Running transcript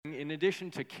in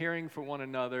addition to caring for one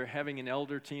another, having an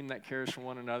elder team that cares for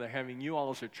one another, having you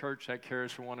all as a church that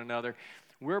cares for one another,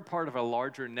 we're part of a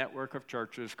larger network of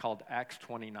churches called Acts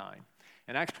 29.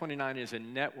 And Acts 29 is a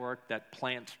network that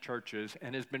plants churches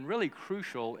and has been really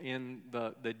crucial in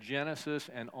the genesis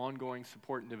and ongoing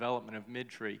support and development of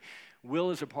Midtree. Will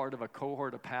is a part of a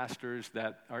cohort of pastors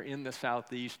that are in the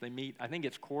Southeast. They meet, I think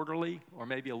it's quarterly or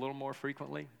maybe a little more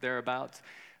frequently, thereabouts,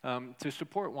 to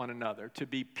support one another, to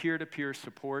be peer-to-peer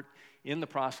support in the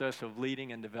process of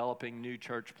leading and developing new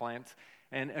church plants.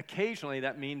 And occasionally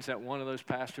that means that one of those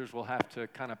pastors will have to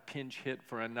kind of pinch hit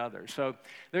for another. So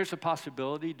there's a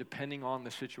possibility, depending on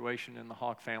the situation in the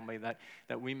Hawk family, that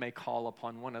we may call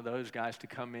upon one of those guys to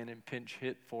come in and pinch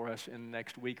hit for us in the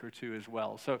next week or two as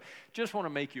well. So just want to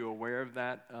make you aware of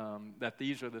that, that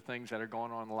these are the things that are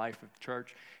going on in the life of the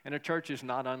church. And a church is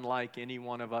not unlike any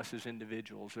one of us as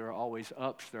individuals. There are always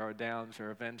ups, there are downs, there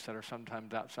are events that are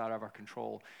sometimes outside of our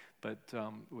control. But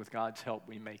with God's help,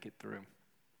 we make it through.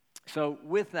 So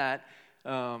with that,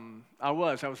 I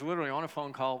was literally on a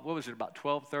phone call. What was it, about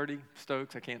 12:30,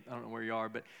 Stokes? I don't know where you are,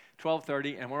 but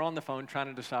 12:30, and we're on the phone trying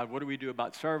to decide what do we do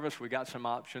about service. We got some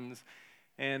options,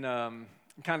 and kind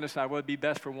of decide what would be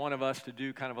best for one of us to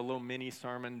do kind of a little mini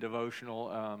sermon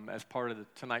devotional as part of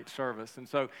tonight's service. And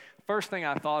so first thing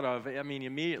I thought of, I mean,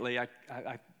 immediately, I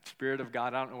Spirit of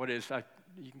God, I don't know what it is.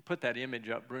 You can put that image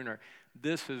up, Bruner.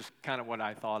 This is kind of what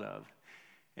I thought of.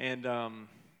 And,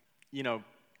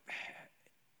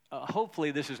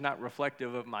 hopefully this is not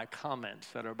reflective of my comments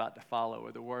that are about to follow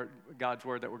or the word, God's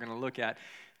word that we're going to look at.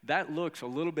 That looks a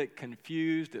little bit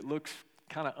confused. It looks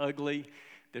kind of ugly.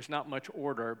 There's not much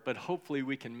order, but hopefully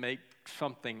we can make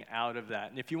something out of that.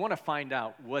 And if you want to find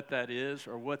out what that is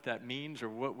or what that means or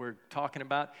what we're talking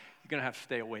about, you're going to have to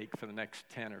stay awake for the next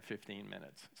 10 or 15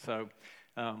 minutes. So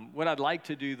what I'd like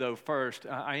to do, though, first,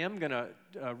 I am going to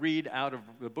read out of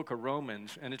the book of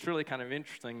Romans, and it's really kind of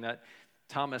interesting that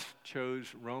Thomas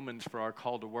chose Romans for our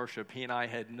call to worship. He and I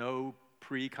had no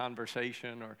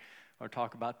pre-conversation or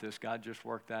talk about this. God just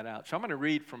worked that out. So I'm going to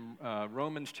read from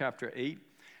Romans chapter 8,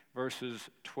 verses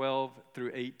 12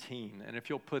 through 18. And if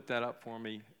you'll put that up for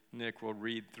me, Nick, we'll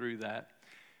read through that.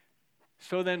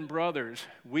 So then, brothers,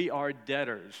 we are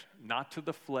debtors, not to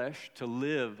the flesh, to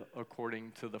live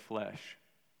according to the flesh.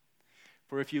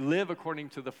 For if you live according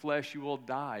to the flesh, you will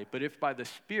die. But if by the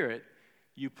Spirit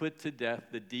you put to death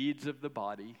the deeds of the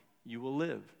body, you will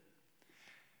live.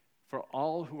 For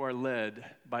all who are led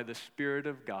by the Spirit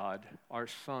of God are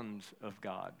sons of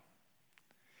God.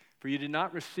 For you did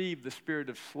not receive the spirit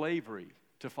of slavery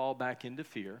to fall back into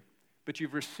fear, but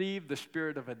you've received the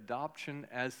spirit of adoption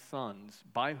as sons,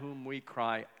 by whom we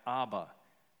cry, Abba,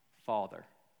 Father.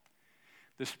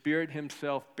 The Spirit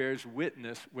himself bears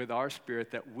witness with our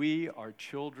spirit that we are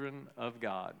children of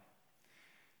God.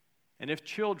 And if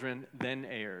children, then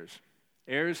heirs,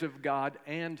 heirs of God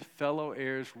and fellow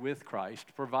heirs with Christ,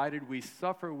 provided we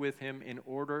suffer with him in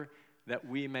order that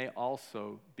we may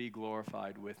also be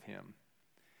glorified with him.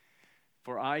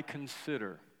 For I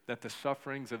consider that the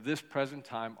sufferings of this present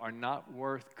time are not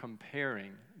worth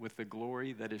comparing with the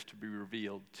glory that is to be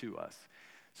revealed to us.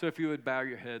 So if you would bow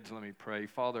your heads, let me pray.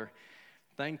 Father,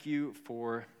 thank you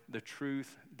for the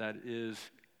truth that is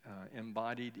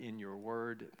embodied in your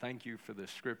word. Thank you for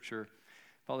this scripture.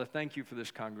 Father, thank you for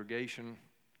this congregation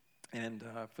and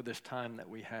for this time that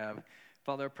we have.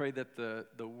 Father, I pray that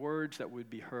the words that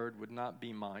would be heard would not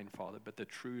be mine, Father, but the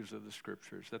truths of the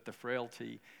scriptures, that the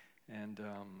frailty and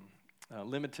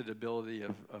limited ability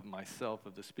of myself,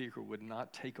 of the speaker, would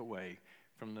not take away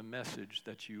from the message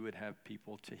that you would have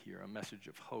people to hear, a message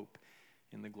of hope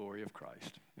in the glory of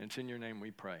Christ. And it's in your name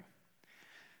we pray.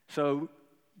 So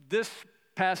this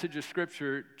passage of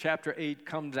Scripture, chapter 8,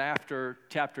 comes after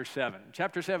chapter 7.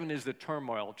 Chapter 7 is the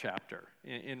turmoil chapter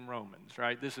in Romans,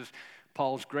 right? This is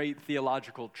Paul's great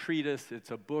theological treatise.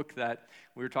 It's a book that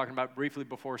we were talking about briefly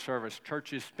before service.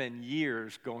 Churches spend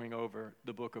years going over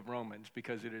the book of Romans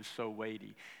because it is so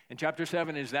weighty. And chapter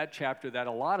 7 is that chapter that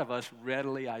a lot of us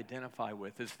readily identify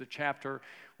with. It's the chapter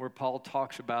where Paul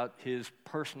talks about his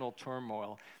personal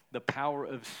turmoil, the power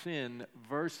of sin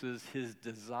versus his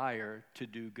desire to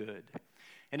do good.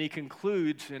 And he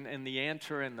concludes, and the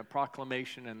answer and the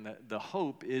proclamation and the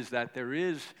hope is that there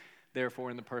is, therefore,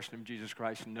 in the person of Jesus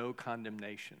Christ, no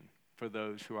condemnation for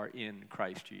those who are in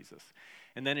Christ Jesus.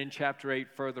 And then in chapter 8,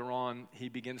 further on, he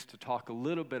begins to talk a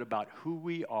little bit about who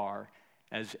we are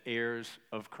as heirs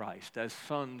of Christ, as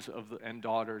sons and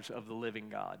daughters of the living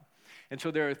God. And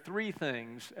so there are three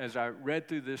things, as I read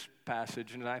through this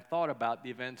passage, and I thought about the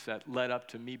events that led up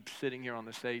to me sitting here on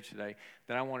the stage today,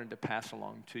 that I wanted to pass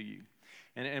along to you.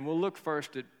 And we'll look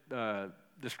first at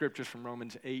the scriptures from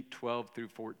Romans 8:12 through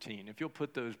 14. If you'll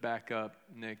put those back up,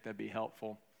 Nick, that'd be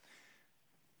helpful.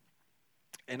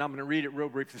 And I'm going to read it real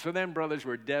briefly. So then, brothers,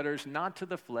 we're debtors, not to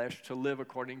the flesh, to live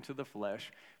according to the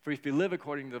flesh. For if you live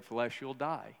according to the flesh, you'll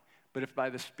die. But if by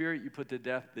the Spirit you put to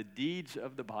death the deeds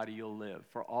of the body, you'll live.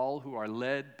 For all who are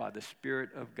led by the Spirit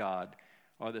of God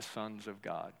are the sons of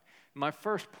God. My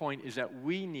first point is that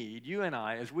we need, you and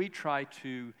I, as we try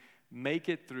to make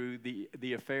it through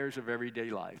the affairs of everyday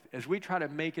life, as we try to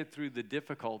make it through the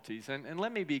difficulties, and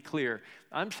let me be clear,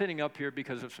 I'm sitting up here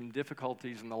because of some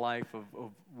difficulties in the life of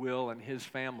Will and his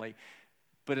family,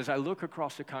 but as I look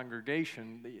across the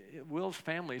congregation, Will's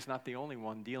family is not the only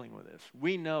one dealing with this.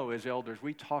 We know as elders,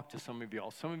 we talk to some of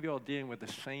y'all. Some of you are dealing with the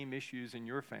same issues in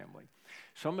your family.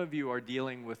 Some of you are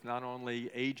dealing with not only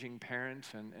aging parents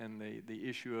and the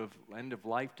issue of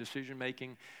end-of-life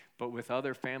decision-making, but with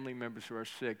other family members who are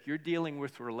sick. You're dealing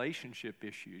with relationship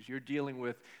issues. You're dealing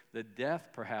with the death,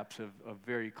 perhaps, of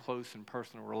very close and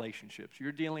personal relationships.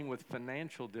 You're dealing with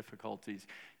financial difficulties.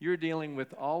 You're dealing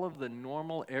with all of the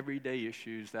normal, everyday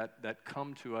issues that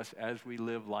come to us as we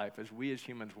live life, as we as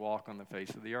humans walk on the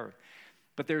face of the earth.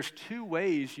 But there's two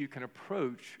ways you can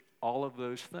approach all of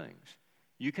those things.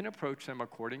 You can approach them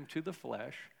according to the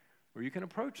flesh, or you can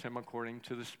approach them according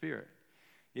to the Spirit.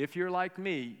 If you're like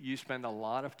me, you spend a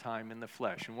lot of time in the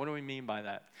flesh. And what do we mean by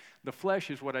that? The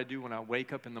flesh is what I do when I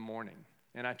wake up in the morning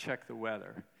and I check the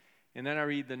weather. And then I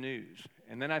read the news.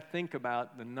 And then I think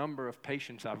about the number of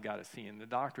patients I've got to see and the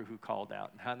doctor who called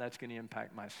out and how that's going to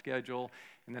impact my schedule.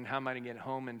 And then how am I going to get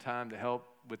home in time to help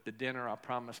with the dinner I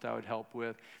promised I would help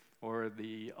with, or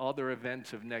the other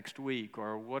events of next week,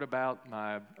 or what about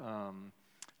my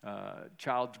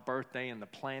child's birthday and the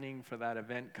planning for that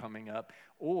event coming up,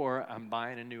 or I'm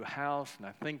buying a new house and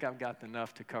I think I've got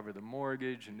enough to cover the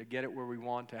mortgage and to get it where we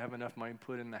want, to have enough money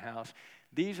put in the house.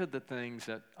 These are the things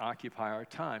that occupy our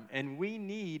time, and we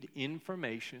need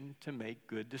information to make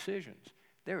good decisions.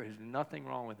 There is nothing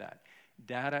wrong with that.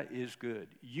 Data is good.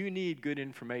 You need good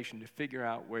information to figure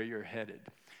out where you're headed.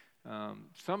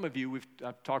 Some of you,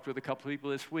 I've talked with a couple of people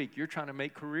this week, you're trying to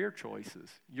make career choices.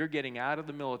 You're getting out of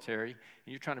the military, and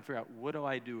you're trying to figure out, what do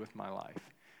I do with my life?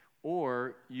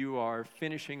 Or you are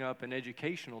finishing up an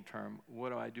educational term, what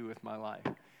do I do with my life?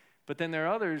 But then there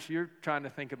are others, you're trying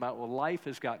to think about, well, life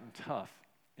has gotten tough,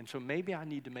 and so maybe I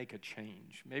need to make a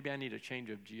change. Maybe I need a change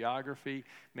of geography.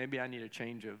 Maybe I need a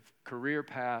change of career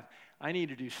path. I need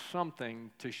to do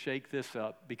something to shake this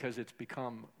up because it's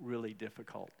become really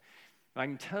difficult. I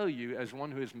can tell you, as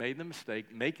one who has made the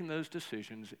mistake, making those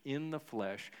decisions in the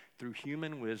flesh through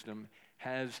human wisdom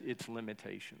has its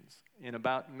limitations. In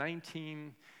about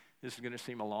this is going to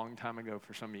seem a long time ago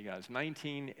for some of you guys,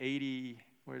 1980,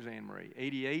 where's Anne-Marie,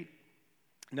 88?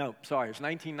 No, sorry, it was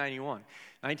 1991.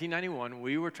 1991,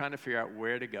 we were trying to figure out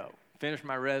where to go. Finished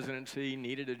my residency,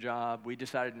 needed a job. We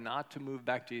decided not to move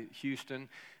back to Houston.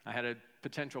 I had a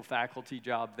potential faculty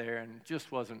job there and it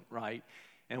just wasn't right.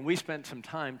 And we spent some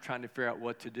time trying to figure out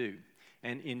what to do.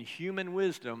 And in human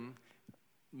wisdom,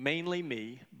 mainly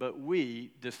me, but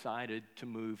we decided to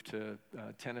move to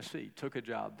Tennessee, took a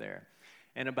job there.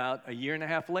 And about a year and a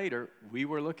half later, we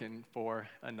were looking for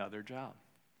another job.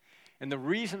 And the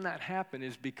reason that happened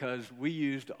is because we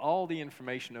used all the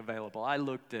information available. I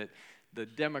looked at the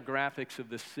demographics of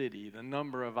the city, the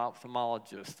number of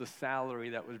ophthalmologists, the salary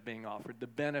that was being offered, the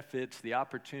benefits, the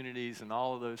opportunities, and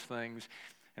all of those things.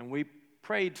 And we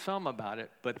prayed some about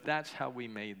it, but that's how we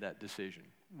made that decision.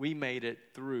 We made it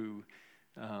through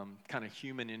kind of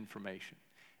human information.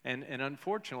 And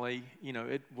unfortunately,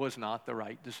 it was not the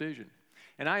right decision.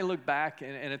 And I look back,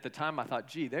 and at the time I thought,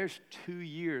 gee, there's 2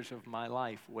 years of my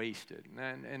life wasted.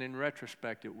 And in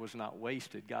retrospect, it was not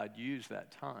wasted. God used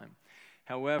that time.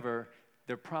 However,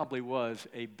 there probably was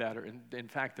a better, in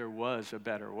fact, there was a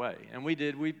better way. And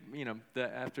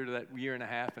after that year and a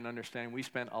half and understanding, we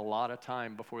spent a lot of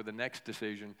time before the next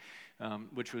decision,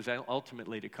 which was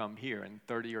ultimately to come here. And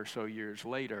 30 or so years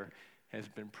later, has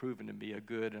been proven to be a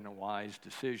good and a wise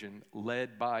decision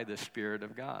led by the Spirit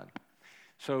of God.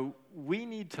 So we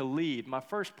need to lead. My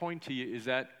first point to you is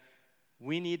that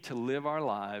we need to live our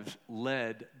lives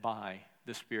led by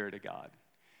the Spirit of God.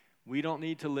 We don't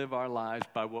need to live our lives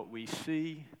by what we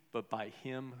see, but by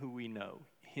Him who we know,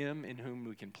 Him in whom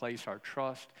we can place our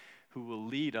trust, who will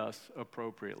lead us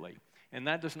appropriately. And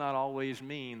that does not always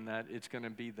mean that it's going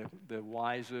to be the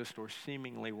wisest or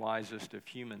seemingly wisest of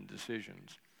human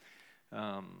decisions.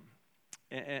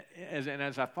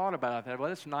 As I thought about it, I thought, well,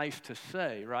 that's nice to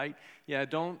say, right? Yeah,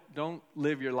 don't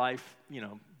live your life,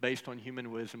 based on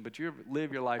human wisdom, but you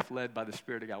live your life led by the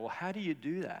Spirit of God. Well, how do you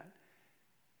do that?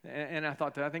 And I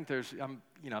thought that I think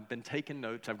I've been taking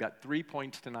notes. I've got 3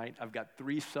 points tonight. I've got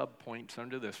 3 sub-points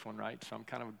under this one, right? So I'm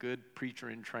kind of a good preacher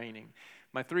in training.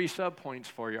 My 3 sub-points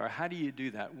for you are, how do you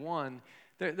do that? One,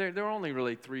 there are only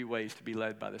really 3 ways to be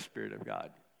led by the Spirit of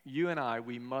God. You and I,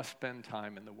 we must spend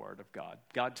time in the Word of God.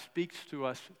 God speaks to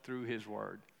us through His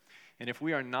Word. And if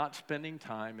we are not spending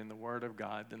time in the Word of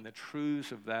God, then the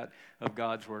truths of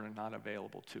God's Word are not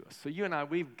available to us. So you and I,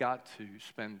 we've got to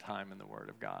spend time in the Word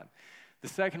of God. The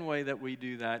second way that we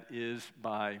do that is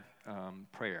by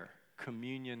prayer,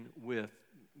 communion with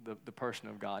the person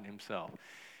of God Himself.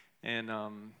 And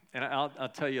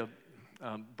I'll tell you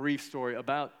a brief story.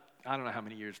 About, I don't know how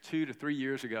many years, 2 to 3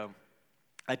 years ago,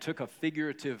 I took a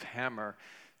figurative hammer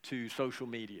to social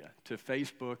media, to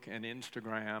Facebook and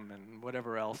Instagram and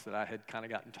whatever else that I had kind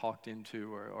of gotten talked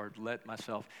into or let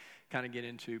myself kind of get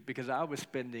into, because I was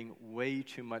spending way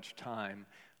too much time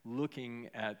looking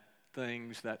at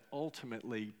things that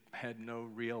ultimately had no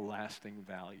real lasting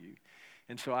value.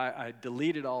 And so I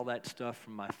deleted all that stuff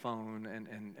from my phone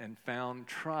and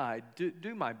tried,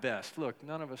 do my best. Look,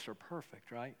 none of us are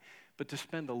perfect, right? But to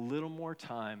spend a little more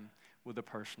time with the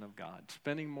person of God,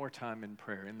 spending more time in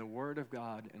prayer, in the Word of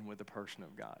God, and with the person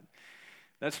of God.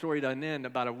 That story doesn't end.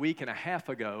 About a week and a half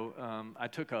ago, I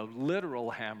took a literal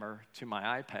hammer to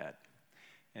my iPad.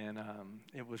 And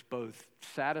it was both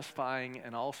satisfying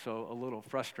and also a little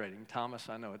frustrating. Thomas,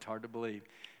 I know it's hard to believe,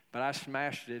 but I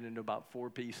smashed it into about 4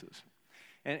 pieces.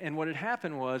 And what had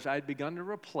happened was I'd begun to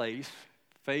replace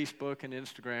Facebook and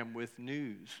Instagram with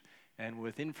news and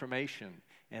with information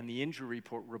and the injury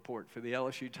report for the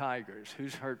LSU Tigers,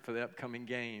 who's hurt for the upcoming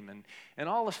game, and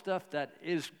all the stuff that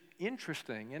is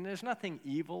interesting, and there's nothing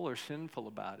evil or sinful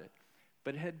about it,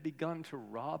 but it had begun to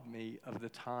rob me of the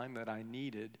time that I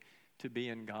needed to be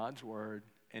in God's Word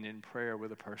and in prayer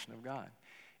with a person of God.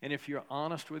 And if you're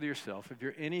honest with yourself, if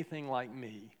you're anything like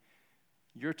me,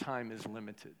 your time is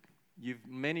limited.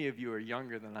 Many of you are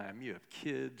younger than I am. You have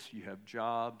kids, you have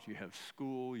jobs, you have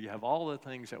school, you have all the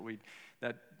things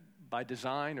that by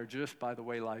design or just by the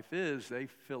way life is, they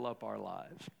fill up our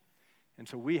lives. And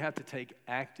so we have to take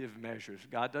active measures.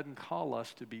 God doesn't call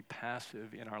us to be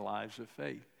passive in our lives of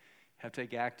faith. We have to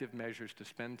take active measures to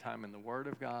spend time in the Word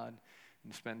of God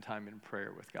and spend time in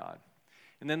prayer with God.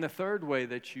 And then the third way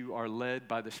that you are led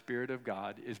by the Spirit of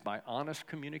God is by honest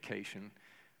communication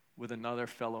with another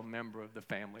fellow member of the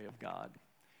family of God.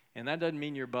 And that doesn't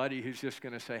mean your buddy who's just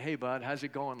going to say, hey, bud, how's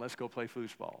it going? Let's go play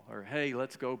foosball. Or, hey,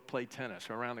 let's go play tennis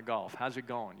or around the golf. How's it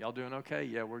going? Y'all doing okay?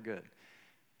 Yeah, we're good.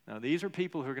 Now, these are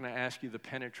people who are going to ask you the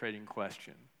penetrating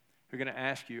question. Who are going to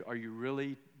ask you, are you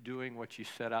really doing what you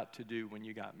set out to do when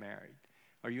you got married?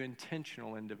 Are you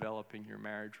intentional in developing your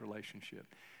marriage relationship?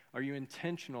 Are you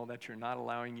intentional that you're not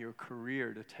allowing your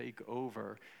career to take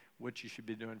over what you should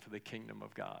be doing for the kingdom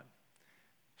of God?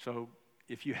 So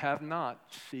if you have not,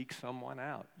 seek someone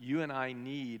out. You and I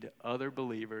need other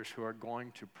believers who are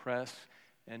going to press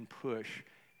and push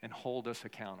and hold us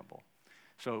accountable.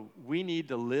 So we need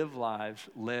to live lives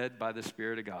led by the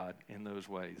Spirit of God in those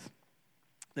ways.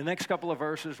 The next couple of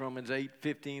verses, Romans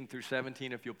 8:15 through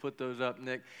 17, if you'll put those up,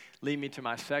 Nick, lead me to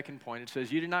my second point. It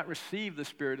says, you did not receive the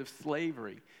spirit of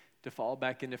slavery to fall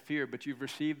back into fear, but you've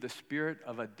received the spirit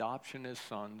of adoption as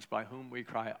sons, by whom we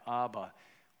cry, Abba,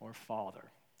 or Father.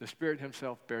 The Spirit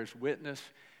Himself bears witness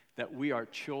that we are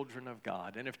children of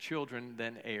God, and if children,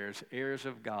 then heirs, heirs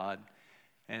of God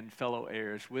and fellow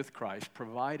heirs with Christ,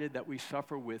 provided that we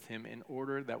suffer with Him in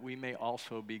order that we may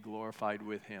also be glorified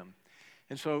with Him.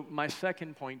 And so my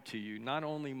second point to you, not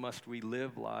only must we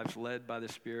live lives led by the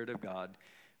Spirit of God,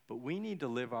 but we need to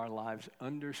live our lives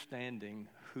understanding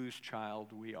whose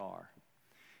child we are.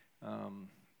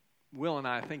 Will and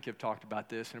I think, have talked about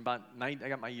this, and I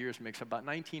got my years mixed up. About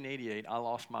 1988, I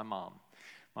lost my mom.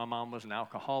 My mom was an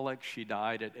alcoholic. She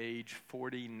died at age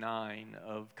 49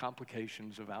 of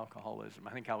complications of alcoholism.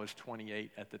 I think I was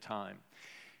 28 at the time.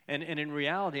 And in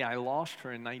reality, I lost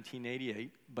her in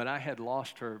 1988, but I had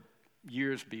lost her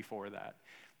years before that.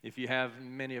 If you have,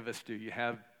 many of us do, you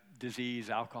have disease,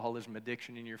 alcoholism,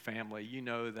 addiction in your family, you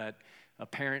know that a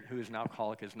parent who is an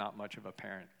alcoholic is not much of a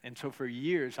parent. And so for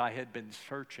years, I had been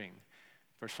searching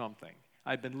for something.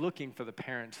 I'd been looking for the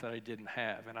parents that I didn't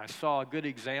have. And I saw good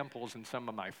examples in some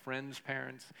of my friends'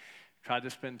 parents, tried to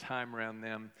spend time around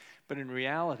them. But in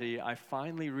reality, I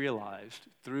finally realized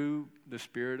through the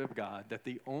Spirit of God that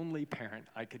the only parent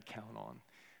I could count on,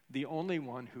 the only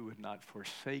one who would not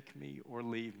forsake me or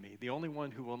leave me, the only one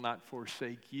who will not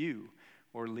forsake you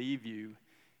or leave you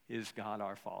is God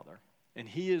our Father. And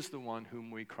He is the one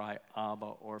whom we cry,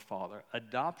 Abba, or Father.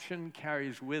 Adoption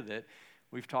carries with it,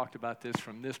 we've talked about this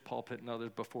from this pulpit and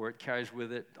others before, it carries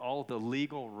with it all the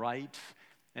legal rights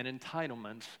and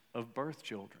entitlements of birth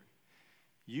children.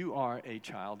 You are a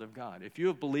child of God. If you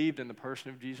have believed in the person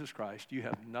of Jesus Christ, you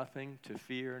have nothing to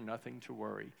fear, nothing to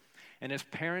worry. And as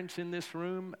parents in this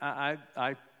room, I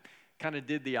kind of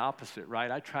did the opposite, right?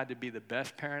 I tried to be the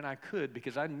best parent I could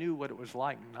because I knew what it was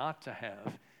like not to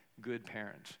have good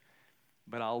parents.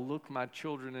 But I'll look my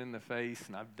children in the face,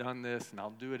 and I've done this, and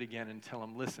I'll do it again and tell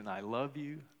them, listen, I love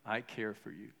you, I care for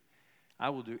you.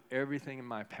 I will do everything in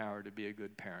my power to be a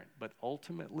good parent, but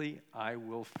ultimately, I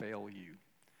will fail you.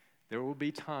 There will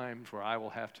be times where I will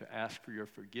have to ask for your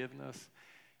forgiveness,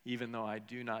 even though I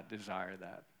do not desire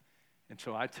that. And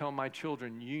so I tell my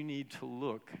children, you need to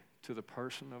look to the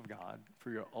person of God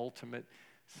for your ultimate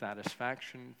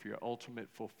satisfaction, for your ultimate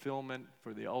fulfillment,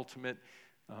 for the ultimate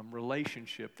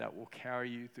relationship that will carry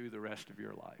you through the rest of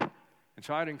your life. And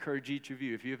so I'd encourage each of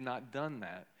you, if you have not done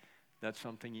that, that's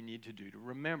something you need to do, to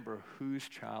remember whose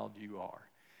child you are.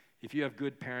 If you have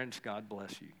good parents, God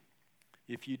bless you.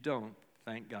 If you don't,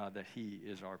 thank God that He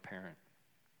is our parent.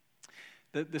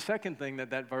 The second thing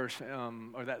that verse,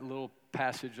 or that little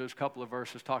passage, those couple of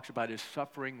verses talks about is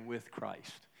suffering with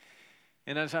Christ.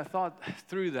 And as I thought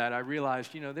through that, I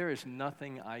realized, there is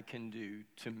nothing I can do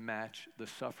to match the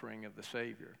suffering of the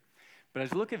Savior. But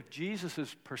as I look at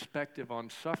Jesus' perspective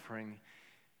on suffering,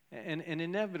 and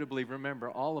inevitably, remember,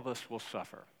 all of us will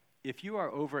suffer. If you are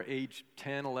over age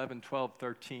 10, 11, 12,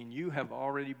 13, you have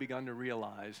already begun to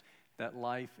realize that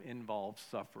life involves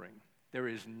suffering. There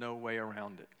is no way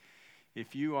around it.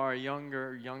 If you are a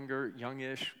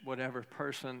youngish, whatever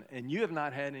person, and you have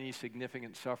not had any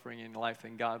significant suffering in life,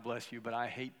 then God bless you, but I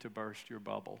hate to burst your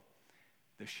bubble.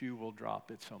 The shoe will drop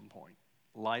at some point.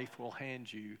 Life will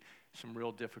hand you some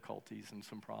real difficulties and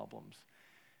some problems.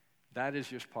 That is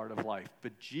just part of life.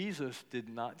 But Jesus did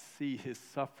not see his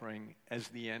suffering as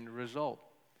the end result.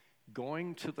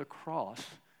 Going to the cross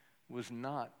was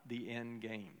not the end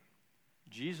game.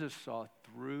 Jesus saw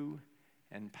through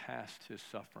and past his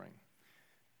suffering.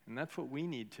 And that's what we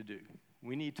need to do.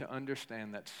 We need to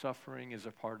understand that suffering is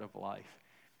a part of life,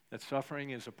 that suffering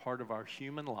is a part of our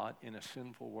human lot in a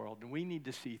sinful world. And we need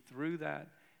to see through that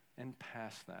and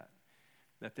past that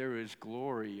there is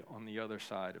glory on the other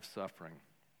side of suffering.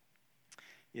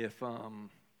 If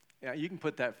you can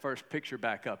put that first picture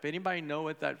back up. Anybody know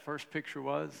what that first picture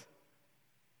was?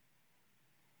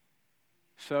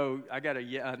 So I got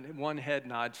one head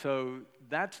nod. So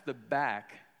that's the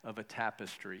back of a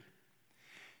tapestry.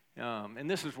 And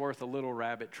this is worth a little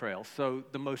rabbit trail. So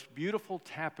the most beautiful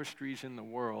tapestries in the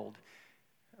world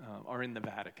are in the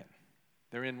Vatican.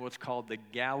 They're in what's called the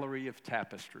Gallery of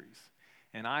Tapestries.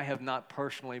 And I have not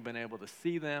personally been able to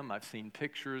see them. I've seen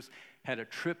pictures. Had a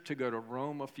trip to go to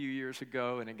Rome a few years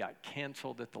ago, and it got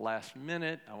canceled at the last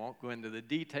minute. I won't go into the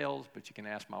details, but you can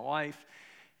ask my wife.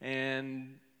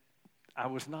 And I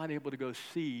was not able to go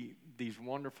see these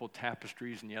wonderful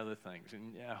tapestries and the other things.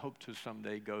 And I hope to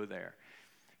someday go there.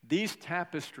 These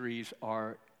tapestries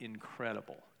are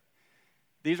incredible.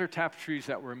 These are tapestries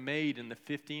that were made in the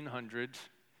 1500s,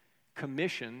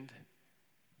 commissioned.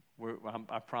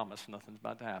 I promise nothing's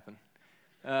about to happen.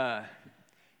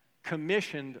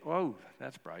 Commissioned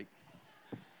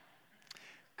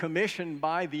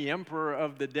by the emperor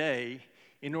of the day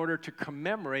in order to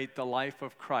commemorate the life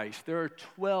of Christ. There are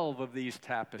 12 of these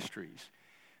tapestries.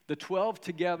 The 12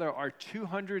 together are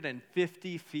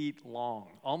 250 feet long,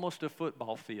 almost a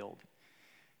football field.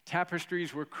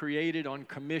 Tapestries were created on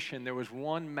commission. There was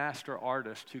one master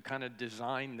artist who kind of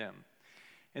designed them.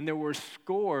 And there were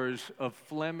scores of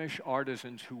Flemish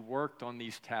artisans who worked on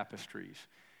these tapestries.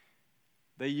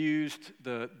 They used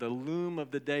the loom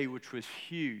of the day, which was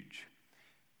huge.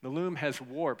 The loom has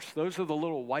warps. Those are the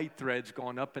little white threads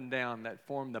going up and down that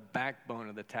form the backbone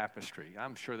of the tapestry.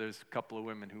 I'm sure there's a couple of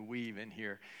women who weave in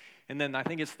here. And then I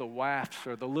think it's the wafts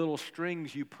or the little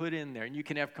strings you put in there. And you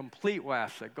can have complete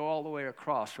wafts that go all the way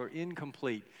across or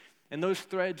incomplete. And those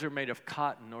threads are made of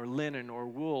cotton or linen or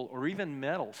wool or even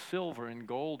metal. Silver and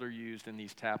gold are used in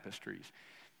these tapestries.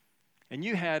 And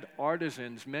you had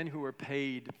artisans, men who were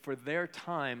paid for their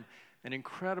time an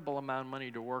incredible amount of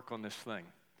money to work on this thing.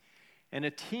 And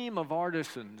a team of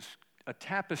artisans, a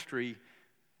tapestry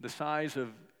the size of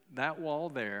that wall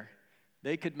there,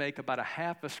 they could make about a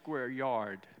half a square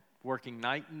yard working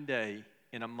night and day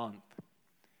in a month.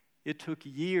 It took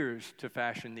years to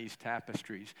fashion these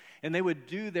tapestries. And they would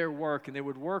do their work, and they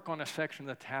would work on a section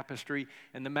of the tapestry,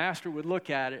 and the master would look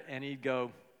at it, and he'd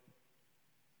go,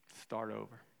 start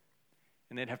over.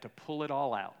 And they'd have to pull it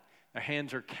all out. Their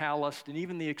hands are calloused, and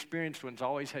even the experienced ones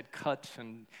always had cuts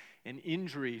and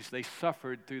injuries they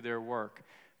suffered through their work.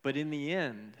 But in the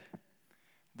end,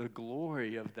 the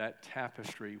glory of that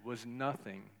tapestry was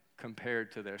nothing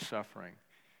compared to their suffering.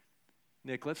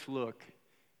 Nick, let's look.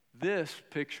 This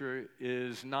picture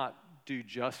is not due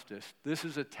justice. This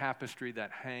is a tapestry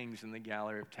that hangs in the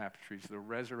Gallery of Tapestries, the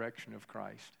resurrection of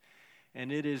Christ.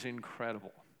 And it is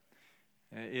incredible.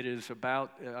 It is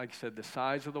about, like I said, the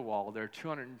size of the wall. There are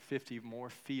 250 more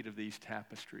feet of these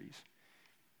tapestries.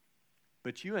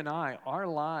 But you and I, our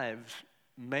lives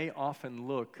may often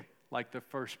look like the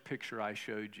first picture I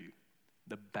showed you,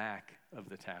 the back of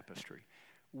the tapestry.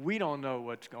 We don't know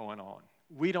what's going on.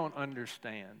 We don't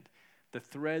understand. The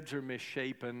threads are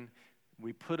misshapen.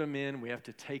 We put them in. We have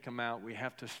to take them out. We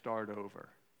have to start over.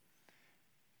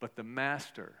 But the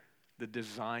master, the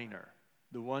designer,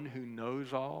 the one who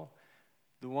knows all,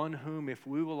 the one whom, if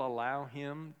we will allow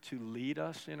him to lead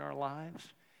us in our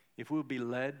lives, if we'll be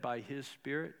led by his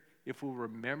Spirit, if we'll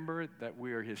remember that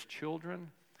we are his children,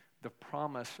 the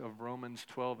promise of Romans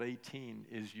 12:18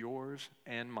 is yours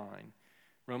and mine.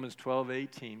 Romans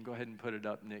 12:18, go ahead and put it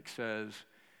up, Nick, says,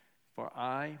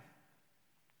 I'm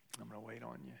going to wait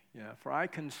on you. Yeah, for I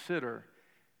consider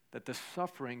that the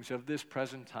sufferings of this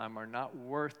present time are not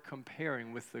worth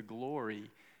comparing with the glory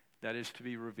that is to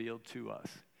be revealed to us.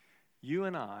 You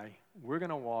and I, we're going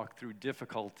to walk through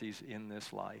difficulties in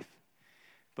this life.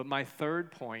 But my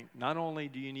third point, not only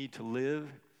do you need to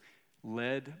live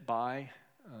led by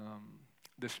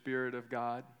the Spirit of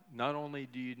God, not only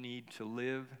do you need to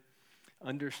live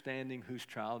understanding whose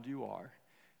child you are,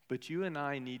 but you and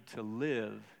I need to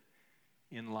live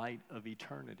in light of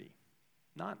eternity,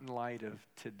 not in light of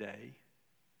today,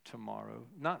 tomorrow,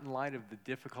 not in light of the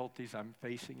difficulties I'm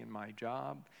facing in my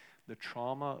job, the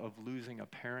trauma of losing a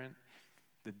parent,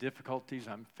 the difficulties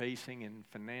I'm facing in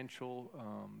financial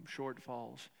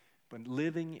shortfalls, but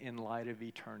living in light of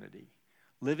eternity,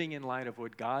 living in light of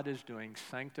what God is doing,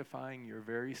 sanctifying your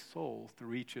very soul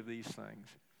through each of these things.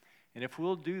 And if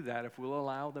we'll do that, if we'll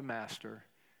allow the Master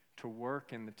to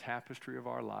work in the tapestry of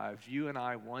our lives, you and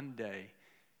I one day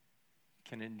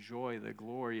can enjoy the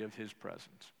glory of his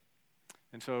presence.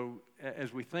 And so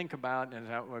as we think about, and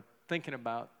as we're thinking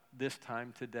about this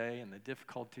time today and the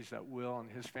difficulties that Will and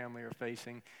his family are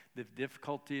facing, the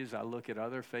difficulties, I look at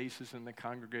other faces in the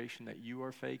congregation that you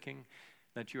are facing,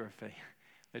 that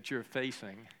you're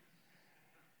facing.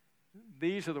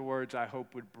 These are the words I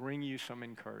hope would bring you some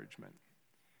encouragement.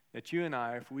 That you and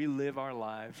I, if we live our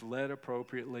lives led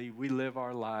appropriately, we live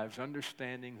our lives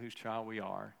understanding whose child we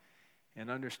are, and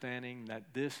understanding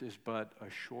that this is but a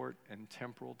short and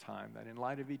temporal time, that in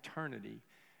light of eternity,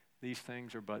 these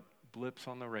things are but blips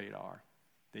on the radar,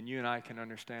 then you and I can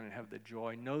understand and have the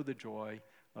joy, know the joy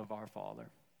of our Father.